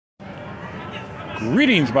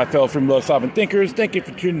Greetings, my fellow free will sovereign thinkers. Thank you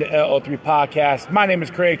for tuning to LO3 Podcast. My name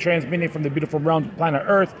is Craig, transmitting from the beautiful realms of planet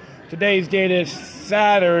Earth. Today's date is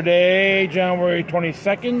Saturday, January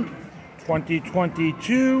 22nd,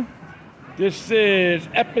 2022. This is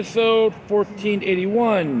episode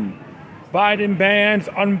 1481. Biden bans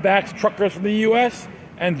unvaxxed truckers from the U.S.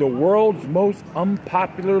 and the world's most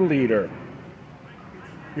unpopular leader.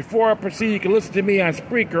 Before I proceed, you can listen to me on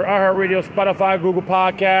Spreaker, iHeartRadio, Spotify, Google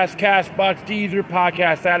Podcasts, CastBox, Deezer,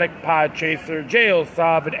 Podcast Addict, Podchaser, Jail,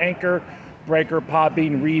 Sovereign, Anchor, Breaker,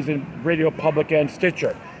 Podbean, Reason, Radio Public, and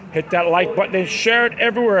Stitcher. Hit that like button and share it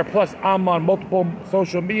everywhere. Plus, I'm on multiple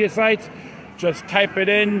social media sites. Just type it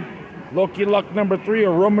in, Loki Luck number 3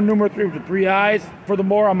 or Roman numeral 3 with the 3 eyes.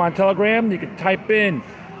 Furthermore, I'm on Telegram. You can type in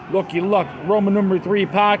Loki Luck Roman number 3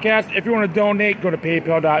 podcast. If you want to donate, go to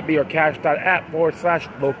paypal.me or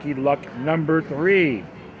cash.app/Loki Luck number 3.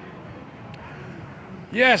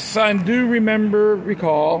 Yes, I do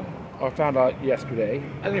recall, I found out yesterday,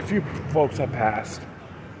 I think a few folks have passed.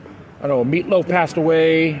 I know Meatloaf passed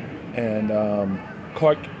away, and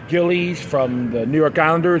Clark Gillies from the New York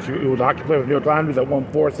Islanders, who was a hockey player for the New York Islanders that won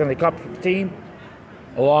 4 Stanley Cups with the team,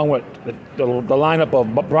 along with the lineup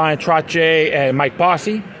of Brian Trottier and Mike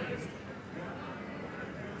Bossy.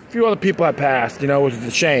 A few other people have passed, which is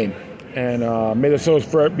a shame. And may their souls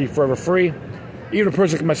be forever free. Even a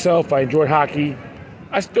person like myself, I enjoyed hockey.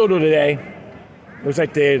 I still do today. Looks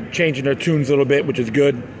like they're changing their tunes a little bit, which is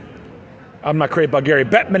good. I'm not crazy about Gary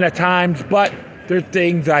Bettman at times, but there's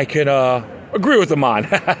things I can agree with them on.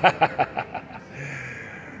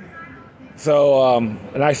 So,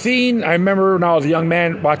 and I remember when I was a young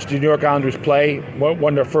man watching the New York Islanders play,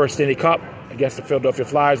 won their first Stanley Cup against the Philadelphia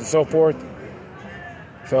Flyers and so forth.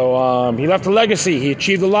 So, he left a legacy. He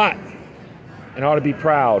achieved a lot and ought to be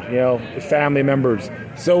proud, his family members.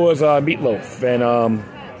 So was Meatloaf. And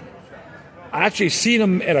I actually seen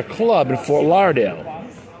him at a club in Fort Lauderdale.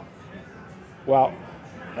 Well,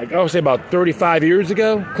 I would say about 35 years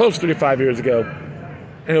ago, close to 35 years ago.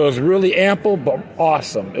 And it was really ample, but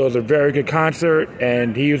awesome. It was a very good concert,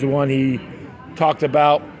 and he was the one he talked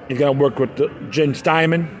about. He's going to work with Jim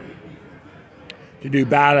Steinman to do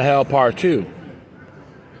Battle Hell Part 2.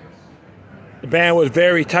 The band was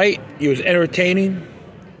very tight. He was entertaining.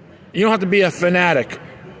 You don't have to be a fanatic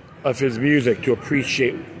of his music to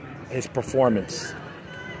appreciate his performance.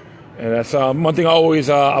 And that's one thing I always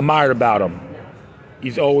admired about him.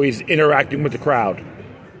 He's always interacting with the crowd.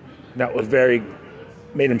 That was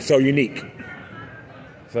made him so unique.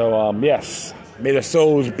 So, yes, may their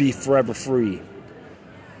souls be forever free.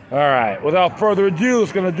 All right, without further ado,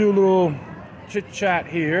 it's going to do a little chit-chat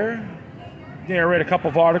here. Narrate a couple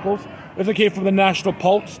of articles. This came from the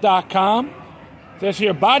nationalpulse.com. It says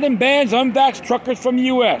here, Biden bans unvaxxed truckers from the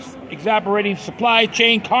U.S., exacerbating supply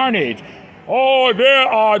chain carnage. Oh,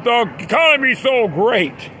 the economy's so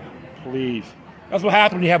great. Please. That's what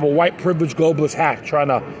happens when you have a white privileged globalist hack trying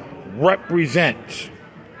to represent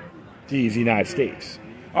these United States.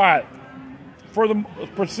 All right,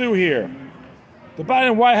 let's pursue here. The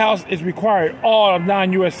Biden White House is requiring all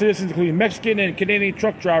non-U.S. citizens, including Mexican and Canadian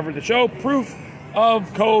truck drivers, to show proof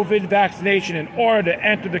of COVID vaccination in order to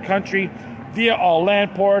enter the country via all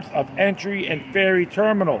land ports of entry and ferry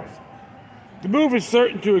terminals. The move is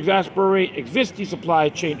certain to exacerbate existing supply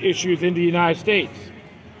chain issues in the United States.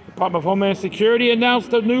 The Department of Homeland Security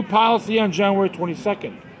announced a new policy on January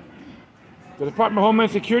 22nd. The Department of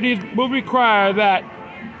Homeland Security will require that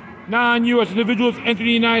non-U.S. individuals enter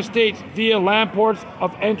the United States via land ports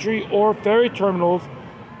of entry or ferry terminals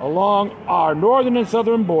along our northern and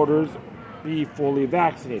southern borders be fully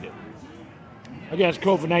vaccinated against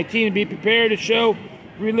COVID-19 and be prepared to show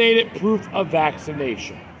related proof of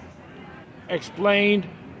vaccination, explained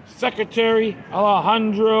Secretary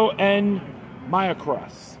Alejandro N.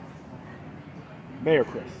 Mayorkas.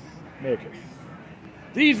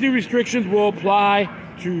 These new restrictions will apply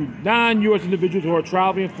to non-U.S. individuals who are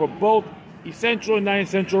traveling for both essential and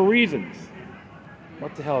non-essential reasons.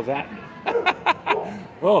 What the hell does that mean?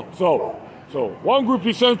 Oh, so one group's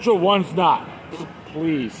essential, one's not.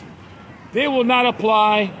 Please. They will not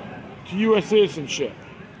apply to U.S. citizenship,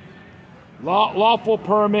 lawful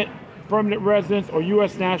permanent residents, or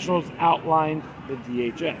U.S. nationals, outlined the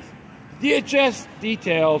DHS. DHS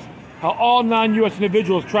details how all non-U.S.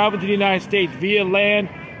 individuals traveling to the United States via land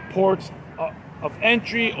ports of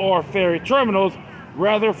entry or ferry terminals,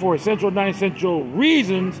 rather for essential and non-essential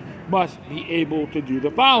reasons, must be able to do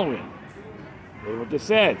the following. Here's what this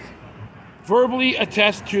says. Verbally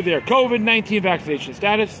attest to their COVID-19 vaccination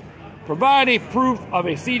status, provide a proof of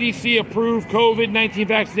a CDC-approved COVID-19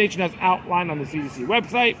 vaccination as outlined on the CDC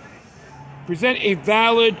website, present a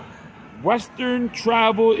valid Western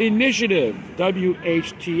Travel Initiative,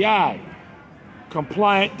 WHTI.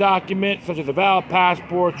 Compliant documents such as a valid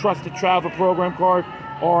passport, trusted travel program card,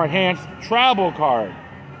 or enhanced travel card.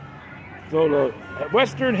 So the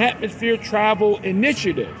Western Hemisphere Travel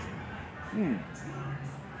Initiative. And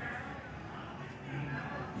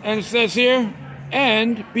it says here,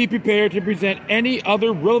 and be prepared to present any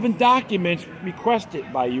other relevant documents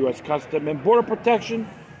requested by U.S. Customs and Border Protection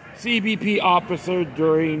CBP officer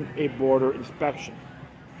during a border inspection.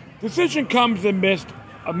 Decision comes amidst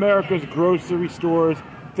America's grocery stores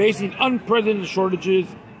facing unprecedented shortages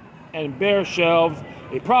and bare shelves,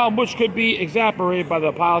 a problem which could be exacerbated by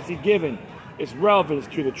the policy given its relevance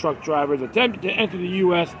to the truck drivers attempting to enter the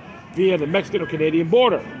U.S. via the Mexican-Canadian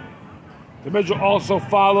border. The measure also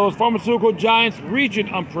follows pharmaceutical giants reaching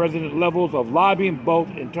unprecedented levels of lobbying both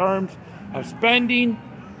in terms of spending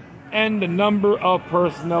and the number of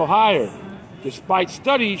personnel hired, despite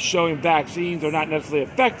studies showing vaccines are not necessarily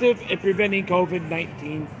effective in preventing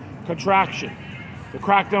COVID-19 contraction. The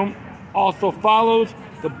crackdown also follows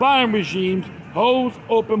the Biden regime's holds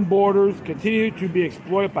open borders continue to be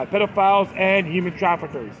exploited by pedophiles and human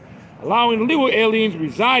traffickers, allowing illegal aliens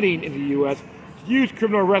residing in the U.S. to use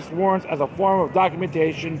criminal arrest warrants as a form of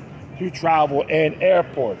documentation to travel in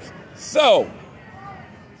airports. So,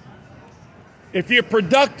 if you're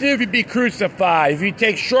productive, you'd be crucified. If you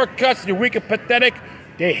take shortcuts and you're weak and pathetic,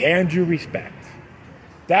 they hand you respect.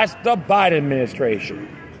 That's the Biden administration.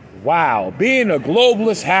 Wow, being a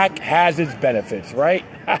globalist hack has its benefits, right?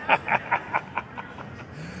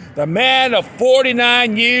 The man of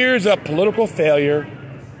 49 years of political failure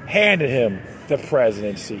handed him the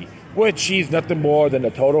presidency, which he's nothing more than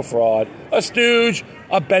a total fraud, a stooge,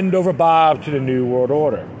 a bend-over Bob to the New World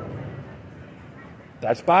Order.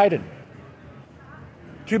 That's Biden.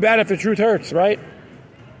 Too bad if the truth hurts, right?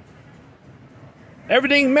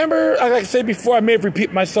 Everything, remember, like I said before, I may have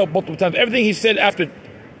repeated myself multiple times, everything he said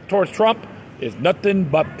towards Trump is nothing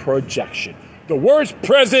but projection. The worst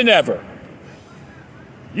president ever.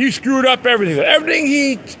 You screwed up everything. Everything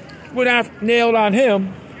he nailed on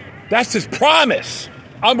him, that's his promise.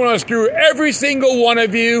 I'm going to screw every single one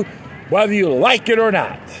of you, whether you like it or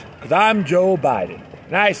not. Because I'm Joe Biden.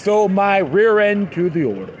 And I sold my rear end to the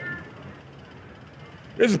order.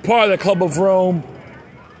 This is part of the Club of Rome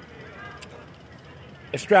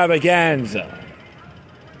extravaganza.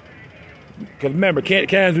 Because remember,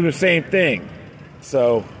 Canada's doing the same thing.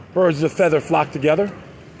 So, birds of a feather flock together?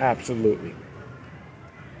 Absolutely.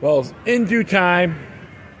 Well, in due time,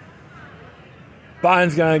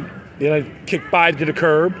 Biden's going to kick Biden to the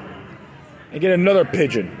curb and get another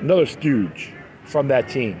pigeon, another stooge from that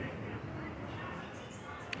team.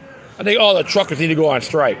 I think all the truckers need to go on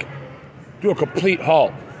strike. Do a complete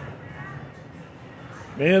halt.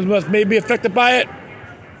 Millions may be affected by it.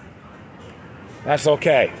 That's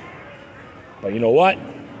okay. But you know what?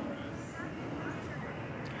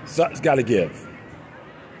 Something's got to give.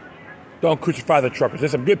 Don't crucify the truckers.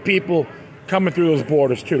 There's some good people coming through those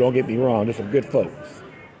borders too. Don't get me wrong. There's some good folks.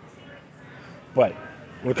 But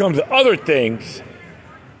when it comes to other things,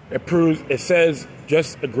 it says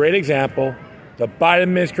just a great example. The Biden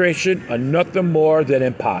administration are nothing more than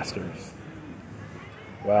imposters.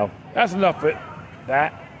 Well, that's enough of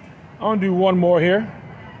that. I'm going to do one more here.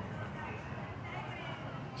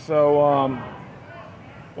 So,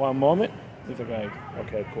 one moment.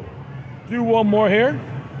 Okay, cool. Do one more here.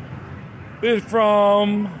 This is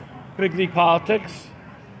from Big League Politics.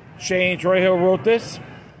 Shane Troyhill wrote this.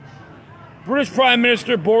 British Prime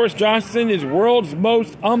Minister Boris Johnson is world's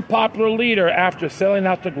most unpopular leader after selling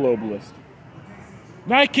out to globalists.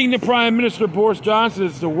 United Kingdom Prime Minister Boris Johnson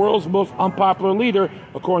is the world's most unpopular leader,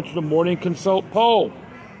 according to the Morning Consult poll.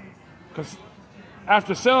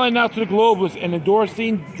 After selling out to the globalists and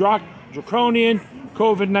endorsing draconian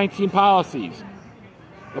COVID-19 policies.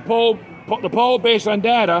 The poll, based on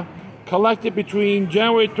data collected between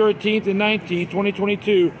January 13th and 19th,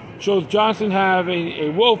 2022, shows Johnson having a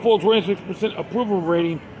woeful 26% approval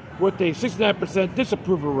rating with a 69%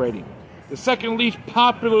 disapproval rating. The second least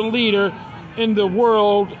popular leader in the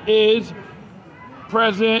world is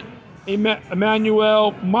President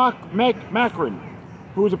Emmanuel Macron,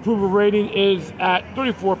 whose approval rating is at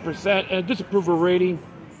 34% and disapproval rating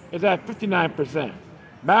is at 59%.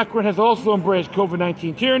 Macron has also embraced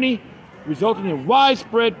COVID-19 tyranny, resulting in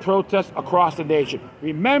widespread protests across the nation.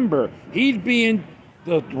 Remember,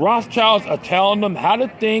 the Rothschilds are telling them how to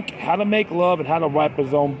think, how to make love, and how to wipe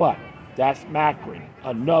his own butt. That's Macron,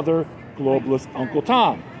 another globalist Uncle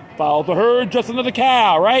Tom. Follow the herd, just another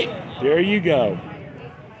cow, right? There you go.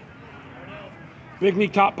 Big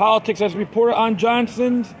League Top Politics has reported on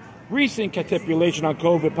Johnson's recent capitulation on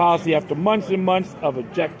COVID policy after months and months of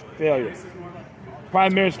abject failure.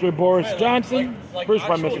 Prime Minister Boris Johnson, British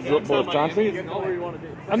Prime Minister Boris Johnson,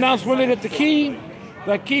 announced Monday that key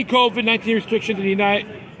COVID-19 restrictions in the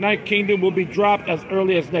United Kingdom will be dropped as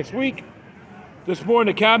early as next week. This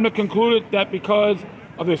morning, the cabinet concluded that because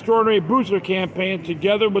of the extraordinary booster campaign,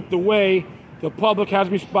 together with the way the public has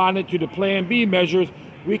responded to the Plan B measures,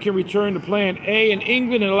 we can return to Plan A in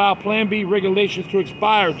England and allow Plan B regulations to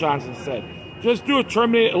expire, Johnson said. Just do it,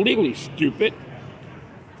 terminate it illegally, stupid.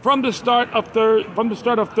 From the start of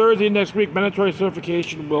Thursday next week, mandatory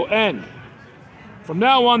certification will end. From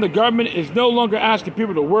now on, the government is no longer asking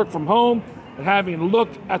people to work from home, and having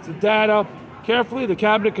looked at the data carefully, the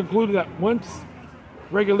cabinet concluded that once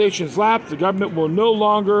regulations lapse, the government will no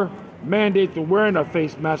longer mandate the wearing of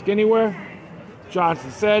face masks anywhere,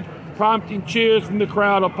 Johnson said, prompting cheers from the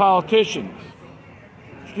crowd of politicians.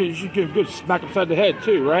 You should get a good smack upside the head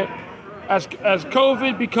too, right? As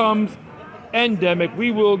COVID becomes endemic,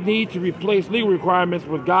 we will need to replace legal requirements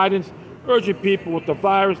with guidance urging people with the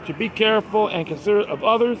virus to be careful and considerate of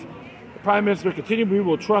others. The Prime Minister continued, we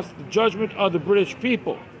will trust the judgment of the British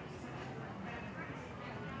people.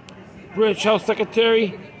 British Health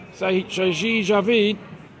Secretary Sajid Javid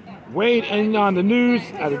weighed in on the news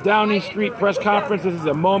at a Downing Street press conference. This is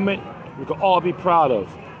a moment we can all be proud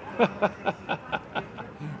of.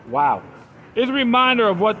 Wow. It's a reminder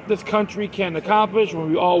of what this country can accomplish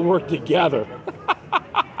when we all work together.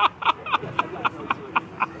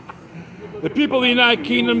 The people of the United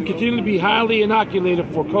Kingdom continue to be highly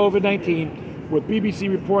inoculated for COVID-19, with BBC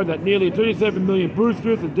reporting that nearly 37 million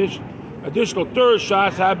boosters, additional third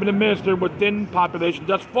shots have been administered within the population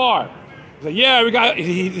thus far. He's like, yeah,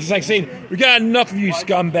 he's like saying, we got enough of you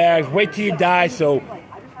scumbags, wait till you die so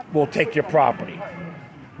we'll take your property.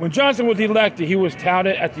 When Johnson was elected, he was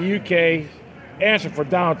touted at the UK's answer for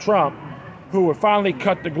Donald Trump, who would finally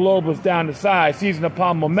cut the globalists down to size, seizing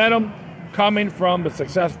upon momentum coming from the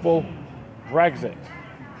successful Brexit.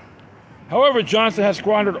 However, Johnson has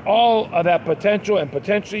squandered all of that potential and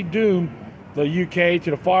potentially doomed the UK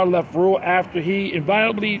to the far-left rule after he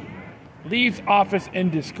inevitably leaves office in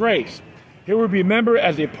disgrace. He will be remembered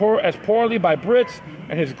as poorly by Brits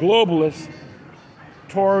and his globalist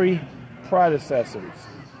Tory predecessors.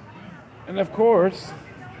 And of course,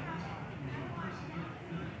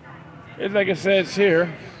 it's like it says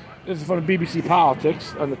here, this is from the BBC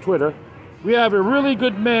Politics on the Twitter, we have a really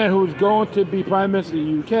good man who's going to be Prime Minister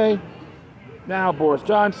of the UK. Now, Boris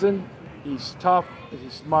Johnson, he's tough,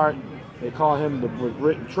 he's smart. They call him the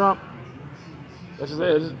Britain Trump.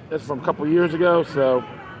 That's from a couple years ago, so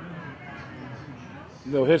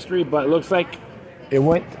no history, but it looks like it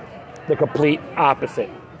went the complete opposite.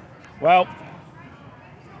 Well,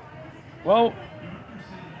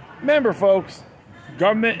 remember, folks,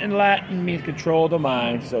 government in Latin means control of the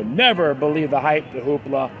mind, so never believe the hype, the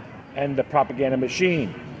hoopla, and the propaganda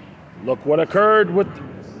machine. Look what occurred with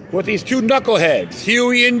these two knuckleheads,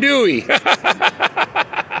 Huey and Dewey.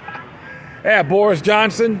 Yeah, Boris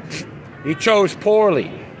Johnson, he chose poorly.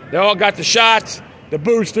 They all got the shots, the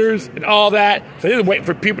boosters, and all that. So he's waiting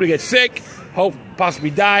for people to get sick, hope possibly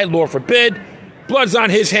die, Lord forbid. Blood's on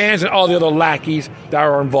his hands and all the other lackeys that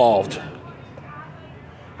are involved.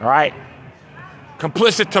 All right?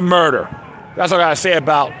 Complicit to murder. That's all I got to say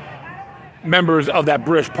about members of that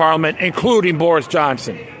British Parliament, including Boris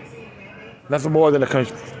Johnson. Nothing more than a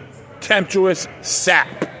contemptuous sap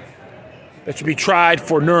that should be tried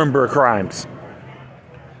for Nuremberg crimes.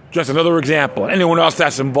 Just another example. Anyone else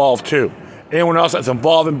that's involved too. Anyone else that's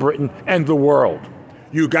involved in Britain and the world.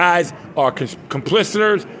 You guys are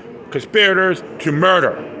complicitors, conspirators to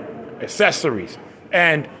murder, accessories,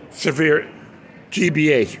 and severe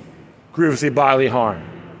GBH, grievously bodily harm,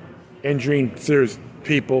 injuring serious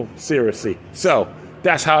people seriously. So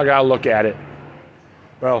that's how I gotta look at it.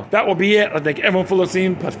 Well, that will be it. I thank everyone for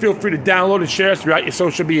listening. Plus, feel free to download and share us throughout your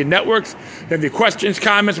social media networks. If you have any questions,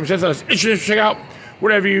 comments, which is interesting to check out,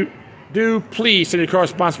 whatever you do, please send your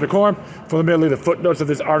correspondence to Coram. For the middle of the footnotes of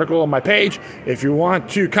this article on my page. If you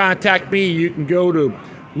want to contact me, you can go to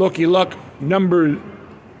LookYouLuck number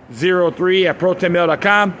 03 at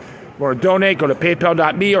protonmail.com. Or donate, go to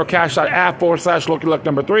paypal.me or cash.app/LookYouLuck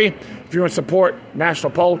number 3. If you want to support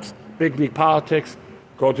National Pulse, Big League Politics,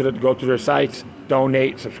 go to their sites,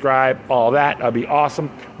 donate, subscribe, all that. That'll be awesome.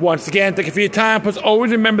 Once again, thank you for your time. Plus,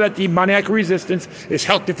 always remember that the demoniac resistance is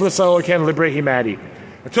healthy for the soul and can liberate humanity.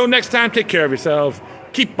 Until next time, take care of yourselves.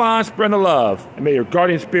 Keep on spreading the love, and may your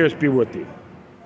guardian spirits be with you.